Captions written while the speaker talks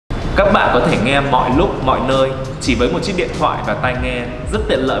Các bạn có thể nghe mọi lúc, mọi nơi chỉ với một chiếc điện thoại và tai nghe, rất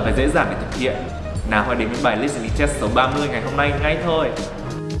tiện lợi và dễ dàng để thực hiện. Nào hãy đến với bài Listening Test số 30 ngày hôm nay ngay thôi.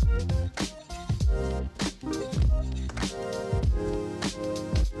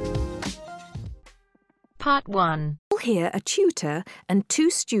 Part 1. You'll hear a tutor and two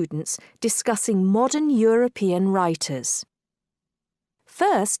students discussing modern European writers.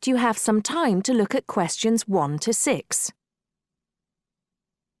 First, you have some time to look at questions 1 to 6.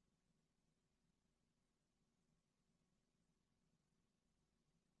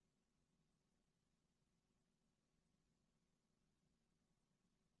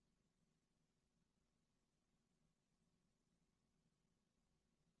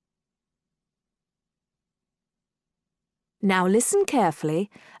 Now listen carefully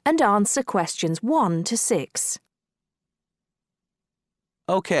and answer questions 1 to 6.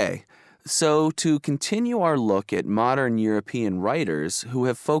 Okay, so to continue our look at modern European writers who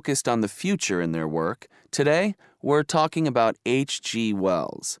have focused on the future in their work, today we're talking about H.G.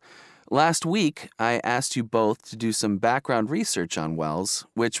 Wells. Last week, I asked you both to do some background research on Wells,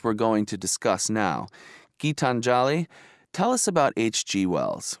 which we're going to discuss now. Gitanjali, tell us about H.G.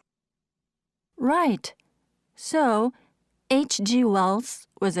 Wells. Right. So, H.G. Wells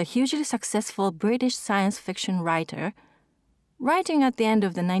was a hugely successful British science fiction writer, writing at the end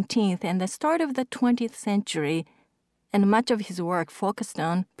of the 19th and the start of the 20th century, and much of his work focused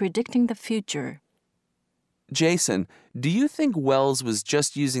on predicting the future. Jason, do you think Wells was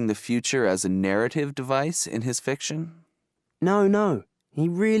just using the future as a narrative device in his fiction? No. He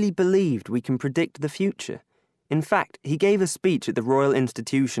really believed we can predict the future. In fact, he gave a speech at the Royal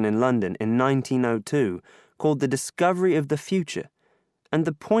Institution in London in 1902 called The Discovery of the Future. And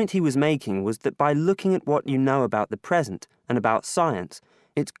the point he was making was that by looking at what you know about the present and about science,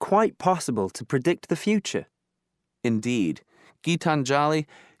 it's quite possible to predict the future. Indeed. Gitanjali,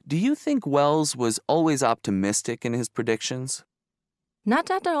 do you think Wells was always optimistic in his predictions?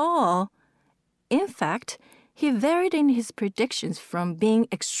 Not at all. In fact, he varied in his predictions from being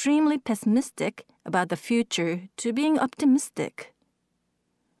extremely pessimistic about the future to being optimistic.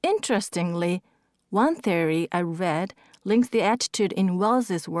 Interestingly, one theory I read links the attitude in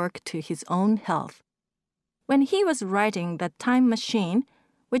Wells's work to his own health. When he was writing The Time Machine,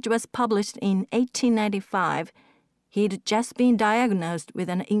 which was published in 1895, he'd just been diagnosed with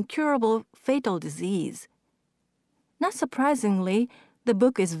an incurable fatal disease. Not surprisingly, the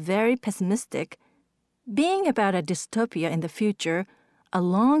book is very pessimistic, being about a dystopia in the future, a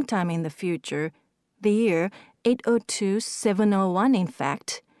long time in the future, the year 802-701 in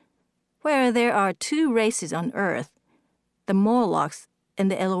fact, where there are two races on Earth, the Morlocks and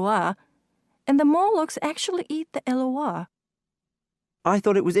the Eloi, and the Morlocks actually eat the Eloi. I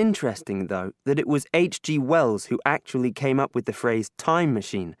thought it was interesting, though, that it was H.G. Wells who actually came up with the phrase time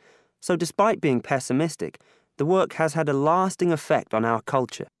machine. So despite being pessimistic, the work has had a lasting effect on our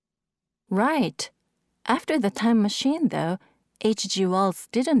culture. Right. After The Time Machine, though, H.G. Wells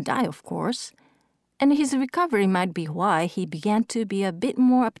didn't die, of course, and his recovery might be why he began to be a bit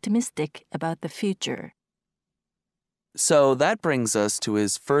more optimistic about the future. So that brings us to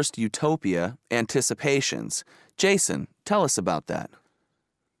his first utopia, Anticipations. Jason, tell us about that.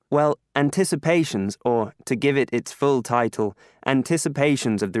 Well, Anticipations, or to give it its full title,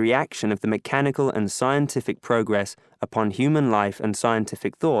 Anticipations of the Reaction of the Mechanical and Scientific Progress upon Human Life and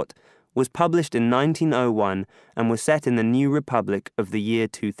Scientific Thought, was published in 1901 and was set in the New Republic of the year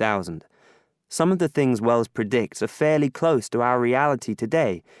 2000. Some of the things Wells predicts are fairly close to our reality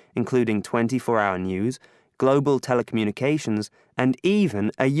today, including 24-hour news, global telecommunications, and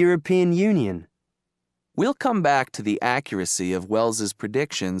even a European Union. We'll come back to the accuracy of Wells's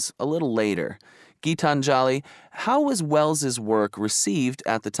predictions a little later. Gitanjali, how was Wells's work received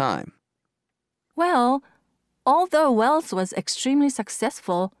at the time? Well, although Wells was extremely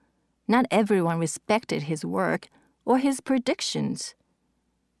successful, not everyone respected his work or his predictions.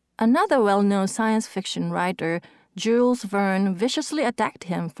 Another well-known science fiction writer, Jules Verne, viciously attacked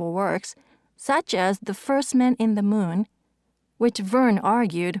him for works such as The First Man in the Moon, which Verne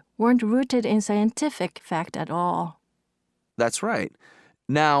argued weren't rooted in scientific fact at all. That's right.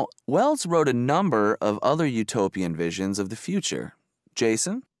 Now, Wells wrote a number of other utopian visions of the future.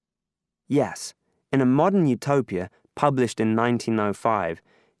 Jason? Yes. In A Modern Utopia, published in 1905,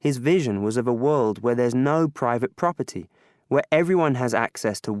 his vision was of a world where there's no private property, where everyone has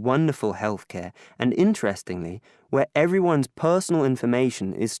access to wonderful healthcare, and interestingly, where everyone's personal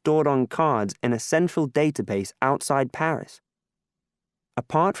information is stored on cards in a central database outside Paris.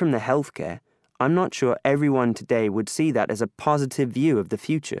 Apart from the healthcare, I'm not sure everyone today would see that as a positive view of the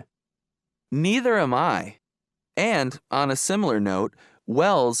future. Neither am I. And, on a similar note,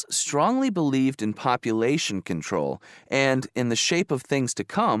 Wells strongly believed in population control and in The Shape of Things to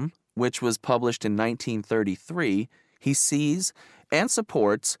Come, which was published in 1933, he sees and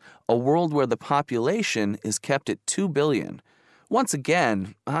supports a world where the population is kept at 2 billion. Once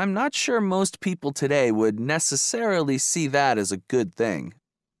again, I'm not sure most people today would necessarily see that as a good thing.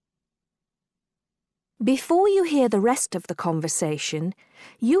 Before you hear the rest of the conversation,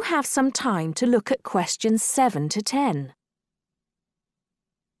 you have some time to look at questions 7 to 10.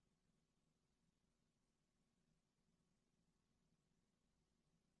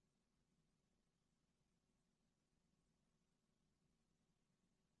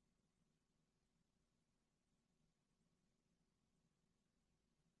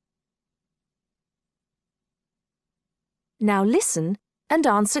 Now listen and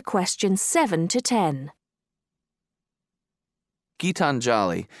answer questions 7 to 10.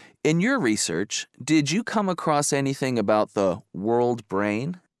 Gitanjali, in your research, did you come across anything about the world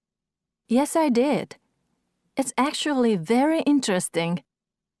brain? Yes, I did. It's actually very interesting.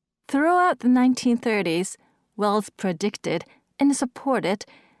 Throughout the 1930s, Wells predicted and supported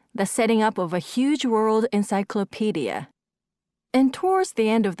the setting up of a huge world encyclopedia. And towards the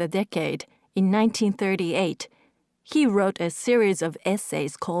end of the decade, in 1938, he wrote a series of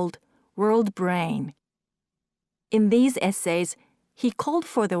essays called World Brain. In these essays, he called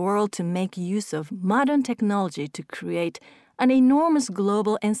for the world to make use of modern technology to create an enormous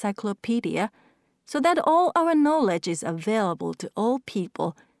global encyclopedia so that all our knowledge is available to all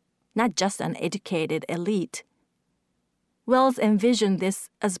people, not just an educated elite. Wells envisioned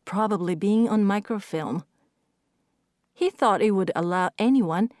this as probably being on microfilm. He thought it would allow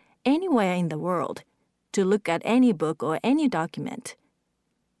anyone, anywhere in the world, to look at any book or any document.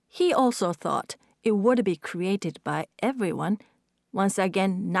 He also thought it would be created by everyone, once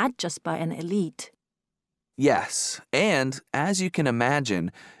again, not just by an elite. Yes, and as you can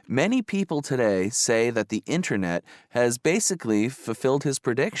imagine, many people today say that the internet has basically fulfilled his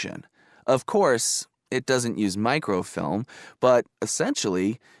prediction. Of course, it doesn't use microfilm, but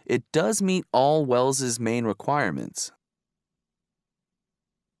essentially, it does meet all Wells's main requirements.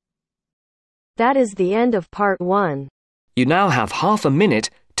 That is the end of part 1. You now have half a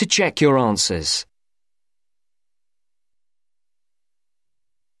minute to check your answers.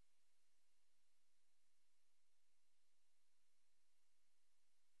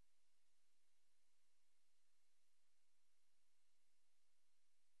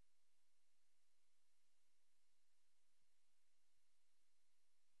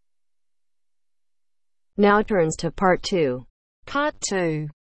 Now turns to part 2. Part 2.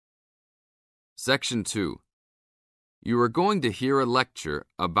 Section 2. You are going to hear a lecture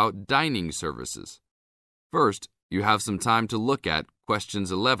about dining services. First, you have some time to look at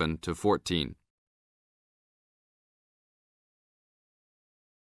questions 11 to 14.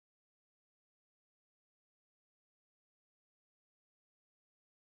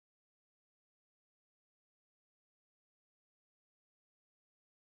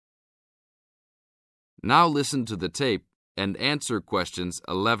 Now listen to the tape and answer questions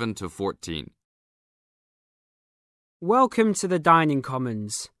 11 to 14. Welcome to the Dining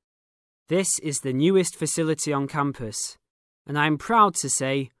Commons. This is the newest facility on campus, and I'm proud to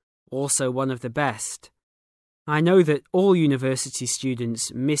say, also one of the best. I know that all university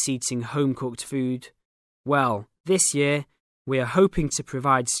students miss eating home-cooked food. Well, this year, we are hoping to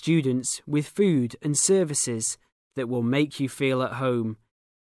provide students with food and services that will make you feel at home,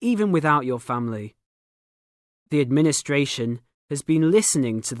 even without your family. The administration has been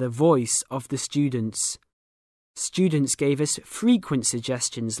listening to the voice of the students. Students gave us frequent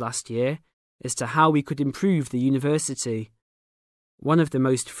suggestions last year as to how we could improve the university. One of the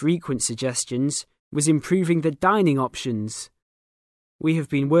most frequent suggestions was improving the dining options. We have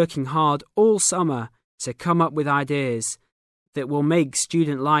been working hard all summer to come up with ideas that will make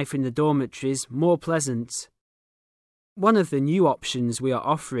student life in the dormitories more pleasant. One of the new options we are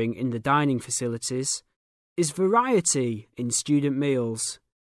offering in the dining facilities is variety in student meals.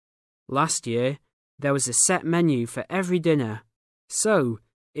 Last year, there was a set menu for every dinner, so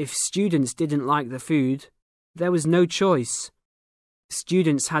if students didn't like the food, there was no choice.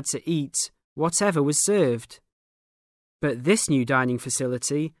 Students had to eat whatever was served. But this new dining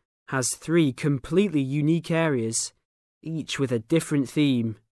facility has 3 completely unique areas, each with a different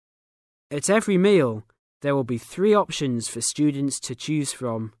theme. At every meal, there will be 3 options for students to choose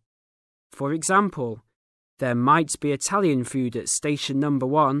from. For example, there might be Italian food at station number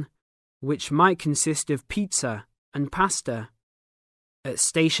 1, which might consist of pizza and pasta. At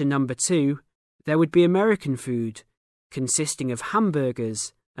station number 2, there would be American food, consisting of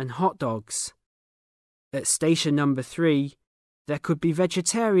hamburgers and hot dogs. At station number 3, there could be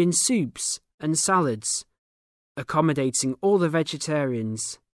vegetarian soups and salads, accommodating all the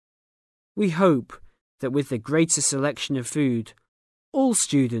vegetarians. We hope that with the greater selection of food, all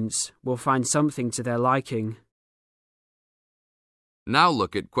students will find something to their liking. Now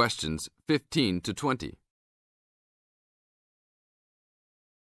look at questions 15 to 20.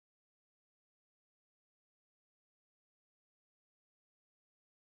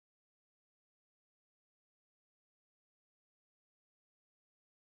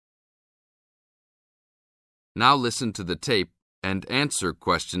 Now listen to the tape and answer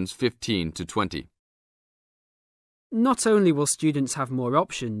questions 15 to 20. Not only will students have more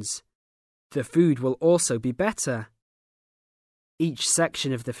options, the food will also be better. Each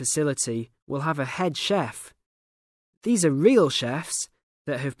section of the facility will have a head chef. These are real chefs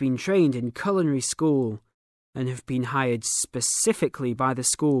that have been trained in culinary school and have been hired specifically by the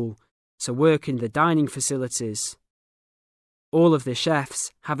school to work in the dining facilities. All of the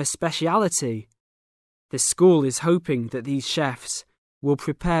chefs have a speciality. The school is hoping that these chefs will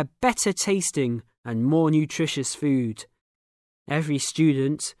prepare better tasting and more nutritious food. Every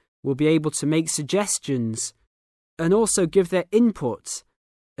student will be able to make suggestions and also give their input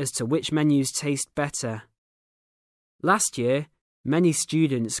as to which menus taste better. Last year, many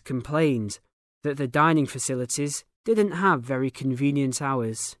students complained that the dining facilities didn't have very convenient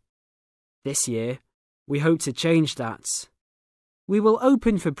hours. This year, we hope to change that. We will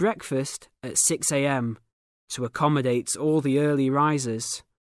open for breakfast at 6 a.m. to accommodate all the early risers.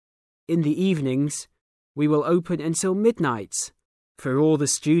 In the evenings, we will open until midnight for all the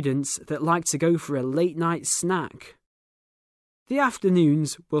students that like to go for a late-night snack. The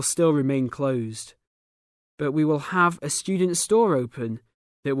afternoons will still remain closed, but we will have a student store open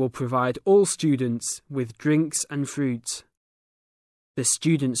that will provide all students with drinks and fruit. The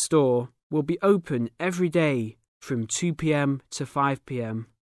student store will be open every day from 2 p.m. to 5 p.m.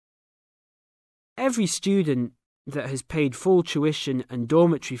 Every student that has paid full tuition and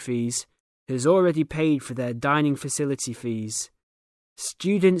dormitory fees has already paid for their dining facility fees.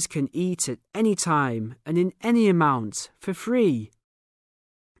 Students can eat at any time and in any amount for free.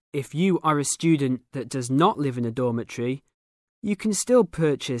 If you are a student that does not live in a dormitory, you can still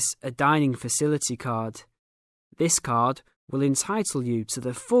purchase a dining facility card. This card will entitle you to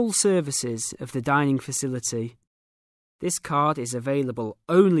the full services of the dining facility. This card is available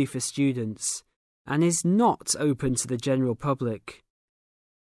only for students and is not open to the general public.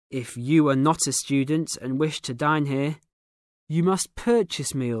 If you are not a student and wish to dine here, you must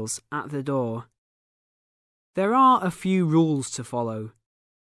purchase meals at the door. There are a few rules to follow.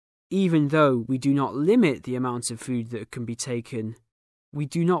 Even though we do not limit the amount of food that can be taken, we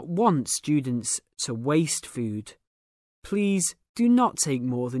do not want students to waste food. Please do not take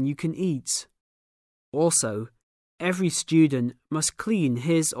more than you can eat. Also, every student must clean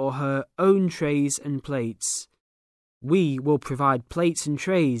his or her own trays and plates. We will provide plates and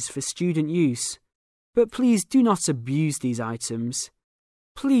trays for student use, but please do not abuse these items.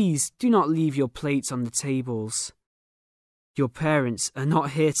 Please do not leave your plates on the tables. Your parents are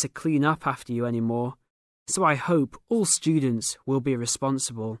not here to clean up after you anymore, so I hope all students will be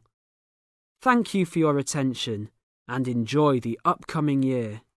responsible. Thank you for your attention and enjoy the upcoming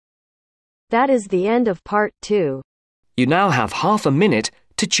year. That is the end of part 2. You now have half a minute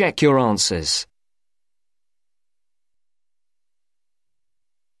to check your answers.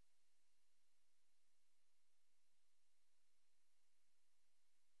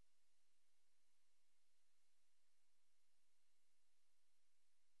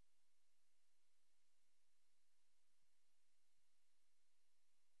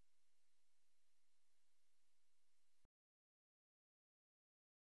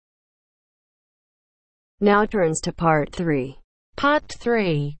 Now turns to part 3. Part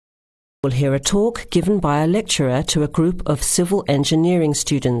 3. We'll hear a talk given by a lecturer to a group of civil engineering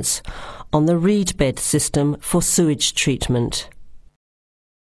students on the reed bed system for sewage treatment.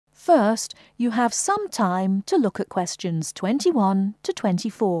 First, you have some time to look at questions 21 to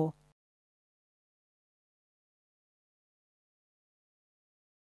 24.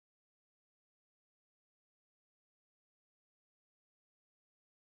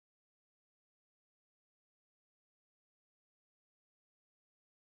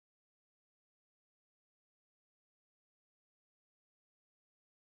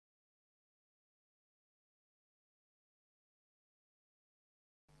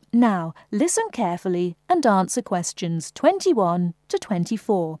 Now, listen carefully and answer questions 21 to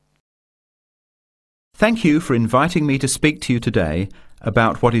 24. Thank you for inviting me to speak to you today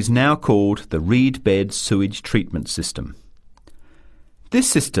about what is now called the reed bed sewage treatment system. This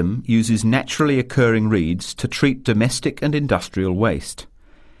system uses naturally occurring reeds to treat domestic and industrial waste.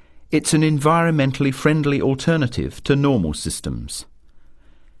 It's an environmentally friendly alternative to normal systems.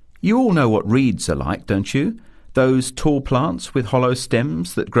 You all know what reeds are like, don't you? Those tall plants with hollow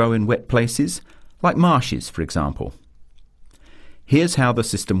stems that grow in wet places, like marshes, for example. Here's how the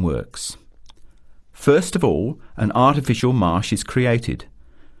system works. First of all, an artificial marsh is created.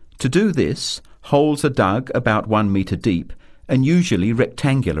 To do this, holes are dug about 1 metre deep and usually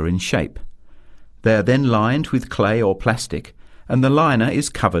rectangular in shape. They are then lined with clay or plastic, and the liner is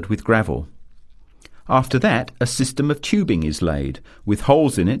covered with gravel. After that, a system of tubing is laid, with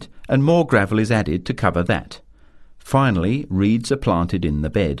holes in it, and more gravel is added to cover that. Finally, reeds are planted in the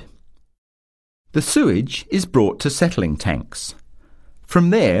bed. The sewage is brought to settling tanks.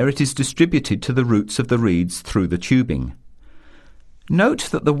 From there, it is distributed to the roots of the reeds through the tubing. Note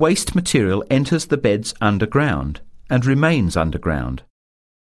that the waste material enters the beds underground and remains underground.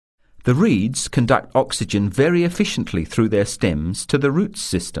 The reeds conduct oxygen very efficiently through their stems to the roots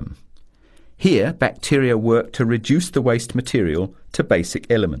system. Here, bacteria work to reduce the waste material to basic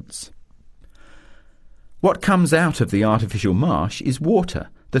elements. What comes out of the artificial marsh is water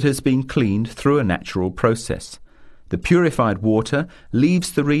that has been cleaned through a natural process. The purified water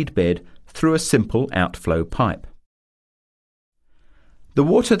leaves the reed bed through a simple outflow pipe. The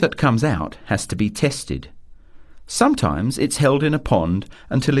water that comes out has to be tested. Sometimes it's held in a pond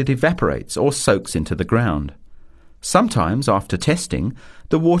until it evaporates or soaks into the ground. Sometimes, after testing,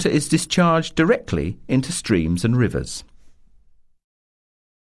 the water is discharged directly into streams and rivers.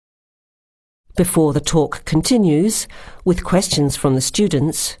 Before the talk continues, with questions from the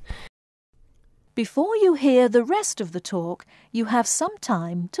students, before you hear the rest of the talk, you have some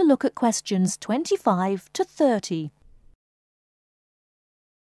time to look at questions 25 to 30.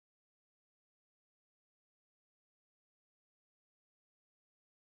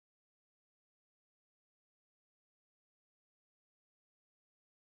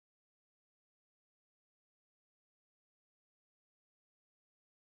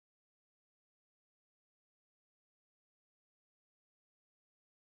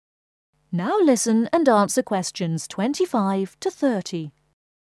 Now listen and answer questions 25 to 30.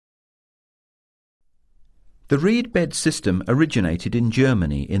 The reed bed system originated in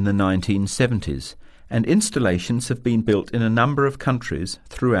Germany in the 1970s, and installations have been built in a number of countries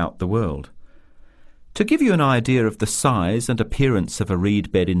throughout the world. To give you an idea of the size and appearance of a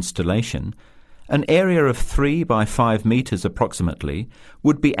reed bed installation, an area of 3 by 5 metres approximately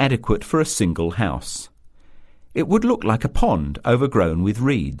would be adequate for a single house. It would look like a pond overgrown with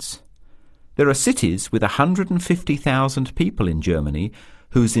reeds. There are cities with 150,000 people in Germany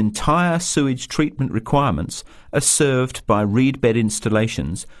whose entire sewage treatment requirements are served by reed bed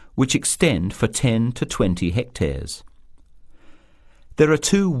installations which extend for 10 to 20 hectares. There are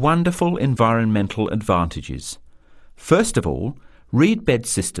 2 wonderful environmental advantages. First of all, reed bed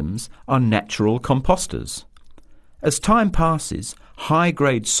systems are natural composters. As time passes,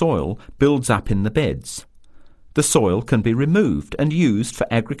 high-grade soil builds up in the beds. The soil can be removed and used for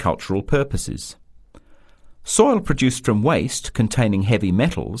agricultural purposes. Soil produced from waste containing heavy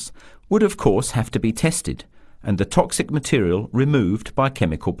metals would of course have to be tested and the toxic material removed by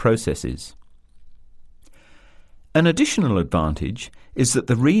chemical processes. An additional advantage is that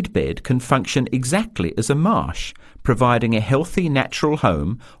the reed bed can function exactly as a marsh, providing a healthy natural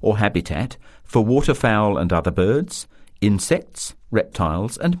home or habitat for waterfowl and other birds, insects,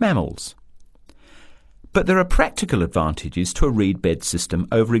 reptiles and mammals. But there are practical advantages to a reed bed system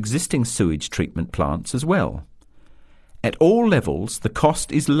over existing sewage treatment plants as well. At all levels, the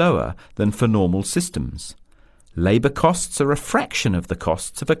cost is lower than for normal systems. Labour costs are a fraction of the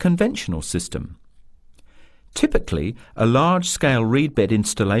costs of a conventional system. Typically, a large-scale reed bed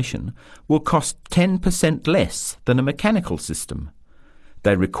installation will cost 10% less than a mechanical system.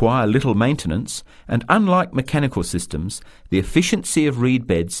 They require little maintenance, and unlike mechanical systems, the efficiency of reed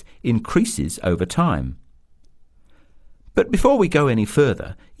beds increases over time. But before we go any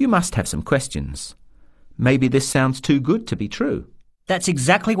further, you must have some questions. Maybe this sounds too good to be true. That's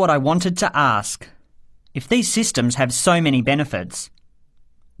exactly what I wanted to ask. If these systems have so many benefits,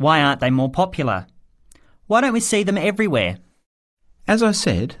 why aren't they more popular? Why don't we see them everywhere? As I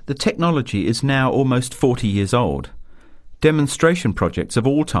said, the technology is now almost 40 years old. Demonstration projects of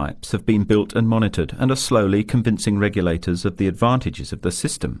all types have been built and monitored and are slowly convincing regulators of the advantages of the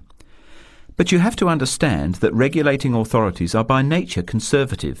system. But you have to understand that regulating authorities are by nature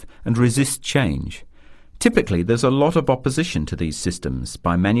conservative and resist change. Typically, there's a lot of opposition to these systems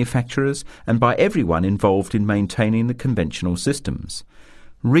by manufacturers and by everyone involved in maintaining the conventional systems.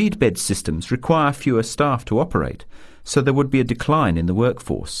 Reed bed systems require fewer staff to operate, so there would be a decline in the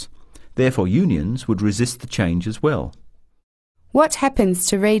workforce. Therefore, unions would resist the change as well. What happens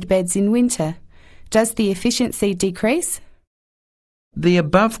to reed beds in winter? Does the efficiency decrease? The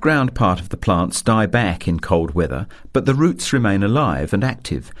above-ground part of the plants die back in cold weather, but the roots remain alive and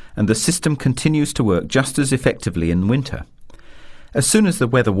active, and the system continues to work just as effectively in winter. As soon as the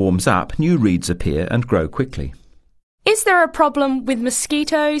weather warms up, new reeds appear and grow quickly. Is there a problem with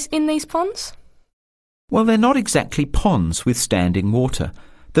mosquitoes in these ponds? Well, they're not exactly ponds with standing water.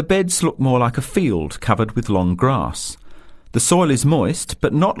 The beds look more like a field covered with long grass. The soil is moist,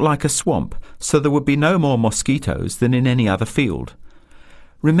 but not like a swamp, so there would be no more mosquitoes than in any other field.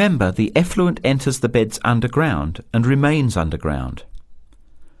 Remember, the effluent enters the beds underground and remains underground.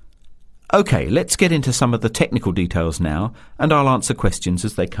 OK, let's get into some of the technical details now, and I'll answer questions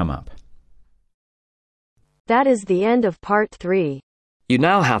as they come up. That is the end of part 3. You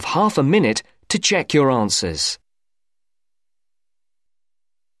now have half a minute to check your answers.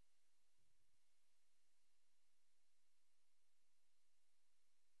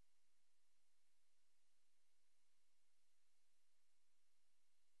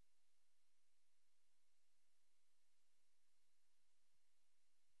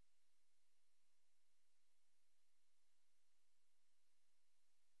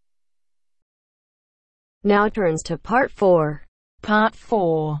 Now turns to part 4. Part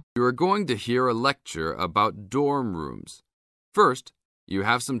 4. You are going to hear a lecture about dorm rooms. First, you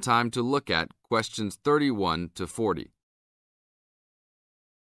have some time to look at questions 31 to 40.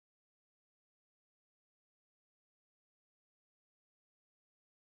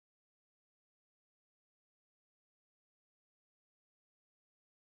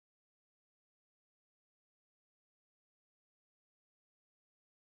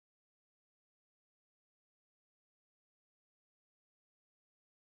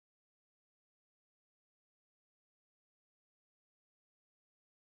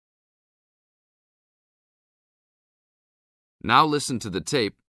 Now listen to the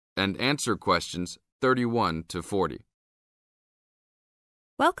tape and answer questions 31 to 40.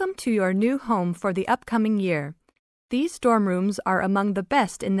 Welcome to your new home for the upcoming year. These dorm rooms are among the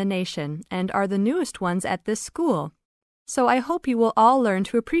best in the nation and are the newest ones at this school. So I hope you will all learn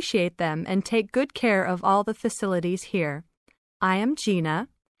to appreciate them and take good care of all the facilities here. I am Gina,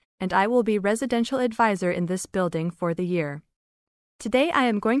 and I will be residential advisor in this building for the year. Today I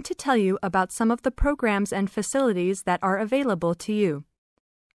am going to tell you about some of the programs and facilities that are available to you.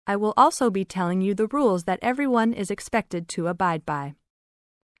 I will also be telling you the rules that everyone is expected to abide by.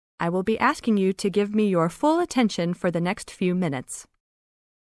 I will be asking you to give me your full attention for the next few minutes.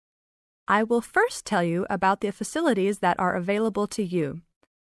 I will first tell you about the facilities that are available to you.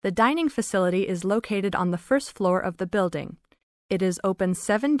 The dining facility is located on the first floor of the building. It is open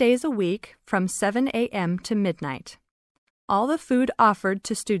 7 days a week from 7 a.m. to midnight. All the food offered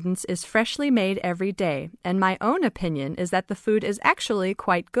to students is freshly made every day, and my own opinion is that the food is actually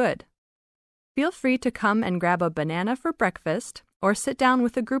quite good. Feel free to come and grab a banana for breakfast or sit down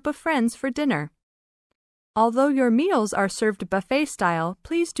with a group of friends for dinner. Although your meals are served buffet style,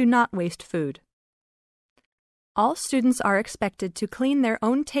 please do not waste food. All students are expected to clean their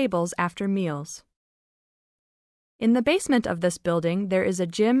own tables after meals. In the basement of this building, there is a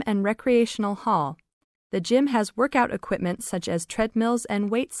gym and recreational hall. The gym has workout equipment such as treadmills and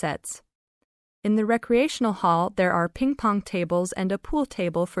weight sets. In the recreational hall, there are ping pong tables and a pool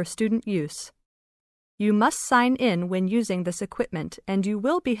table for student use. You must sign in when using this equipment, and you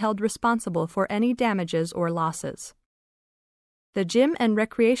will be held responsible for any damages or losses. The gym and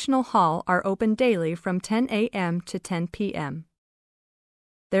recreational hall are open daily from 10 a.m. to 10 p.m.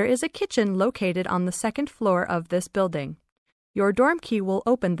 There is a kitchen located on the second floor of this building. Your dorm key will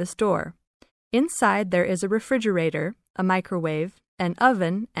open this door. Inside there is a refrigerator, a microwave, an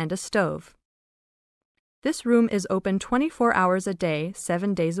oven, and a stove. This room is open 24 hours a day,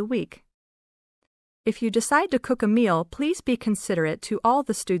 7 days a week. If you decide to cook a meal, please be considerate to all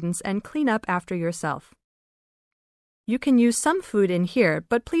the students and clean up after yourself. You can use some food in here,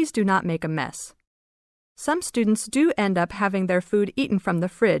 but please do not make a mess. Some students do end up having their food eaten from the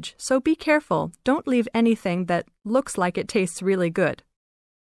fridge, so be careful. Don't leave anything that looks like it tastes really good.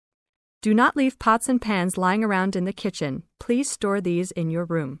 Do not leave pots and pans lying around in the kitchen. Please store these in your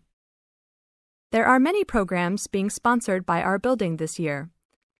room. There are many programs being sponsored by our building this year.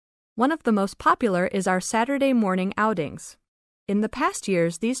 One of the most popular is our Saturday morning outings. In the past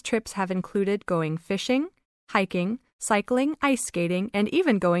years, these trips have included going fishing, hiking, cycling, ice skating, and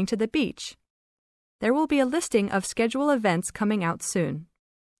even going to the beach. There will be a listing of scheduled events coming out soon.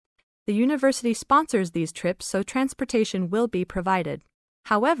 The university sponsors these trips, so transportation will be provided.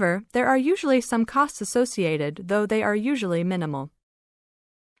 However, there are usually some costs associated, though they are usually minimal.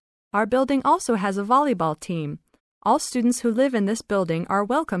 Our building also has a volleyball team. All students who live in this building are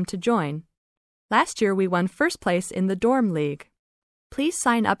welcome to join. Last year we won first place in the dorm league. Please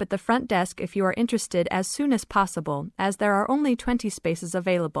sign up at the front desk if you are interested as soon as possible, as there are only 20 spaces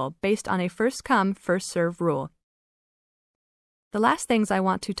available based on a first-come, first-served rule. The last things I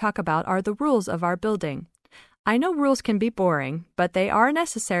want to talk about are the rules of our building. I know rules can be boring, but they are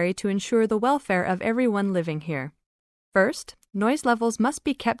necessary to ensure the welfare of everyone living here. First, noise levels must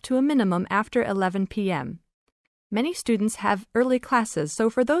be kept to a minimum after 11 p.m. Many students have early classes, so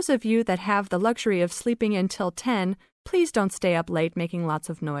for those of you that have the luxury of sleeping until 10, please don't stay up late making lots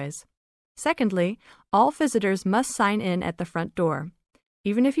of noise. Secondly, all visitors must sign in at the front door.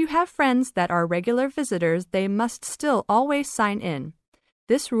 Even if you have friends that are regular visitors, they must still always sign in.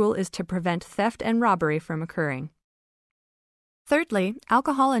 This rule is to prevent theft and robbery from occurring. Thirdly,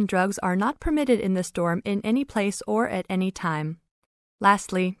 alcohol and drugs are not permitted in this dorm in any place or at any time.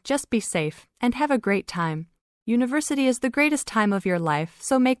 Lastly, just be safe and have a great time. University is the greatest time of your life,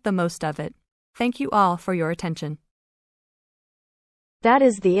 so make the most of it. Thank you all for your attention. That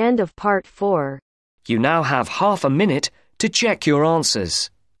is the end of part 4. You now have half a minute to check your answers.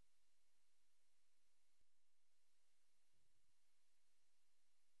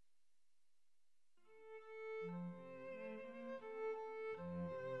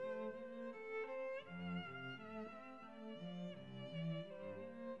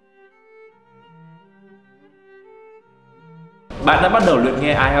 Bạn đã bắt đầu luyện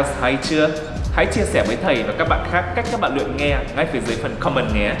nghe IELTS hay chưa? Hãy chia sẻ với thầy và các bạn khác cách các bạn luyện nghe ngay phía dưới phần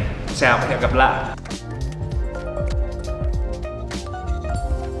comment nhé. Chào và hẹn gặp lại!